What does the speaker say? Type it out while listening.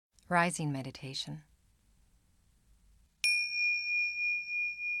Rising meditation.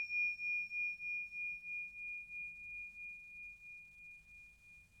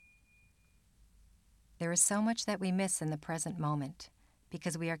 There is so much that we miss in the present moment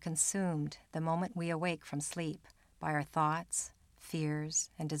because we are consumed the moment we awake from sleep by our thoughts, fears,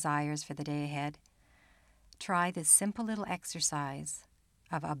 and desires for the day ahead. Try this simple little exercise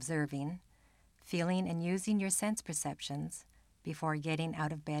of observing, feeling, and using your sense perceptions before getting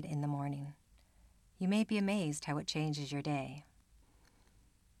out of bed in the morning. You may be amazed how it changes your day.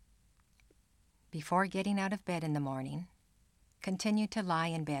 Before getting out of bed in the morning, continue to lie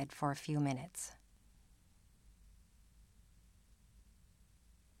in bed for a few minutes.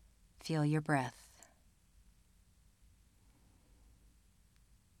 Feel your breath.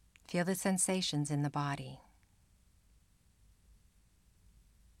 Feel the sensations in the body.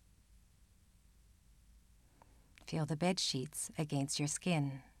 Feel the bed sheets against your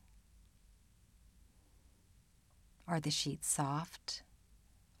skin. Are the sheets soft,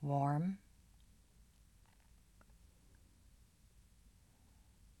 warm?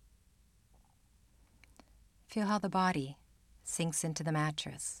 Feel how the body sinks into the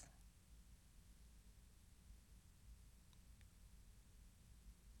mattress.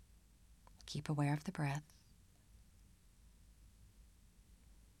 Keep aware of the breath.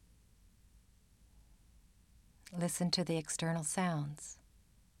 Listen to the external sounds,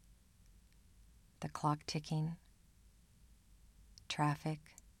 the clock ticking, traffic,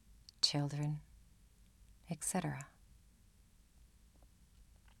 children, etc.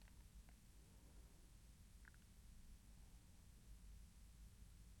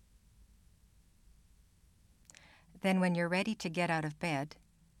 Then when you're ready to get out of bed,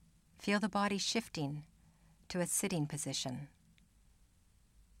 feel the body shifting to a sitting position.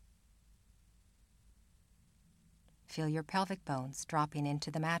 Feel your pelvic bones dropping into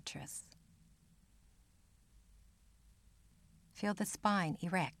the mattress. Feel the spine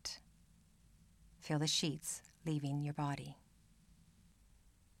erect. Feel the sheets leaving your body.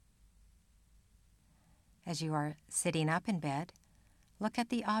 As you are sitting up in bed, look at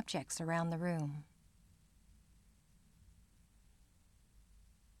the objects around the room.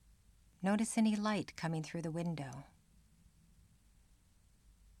 Notice any light coming through the window.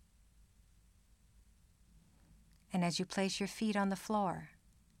 And as you place your feet on the floor,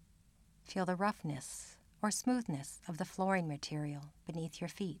 feel the roughness or smoothness of the flooring material beneath your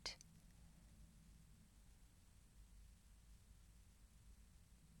feet.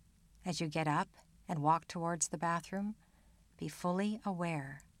 As you get up and walk towards the bathroom, be fully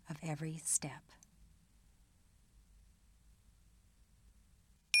aware of every step.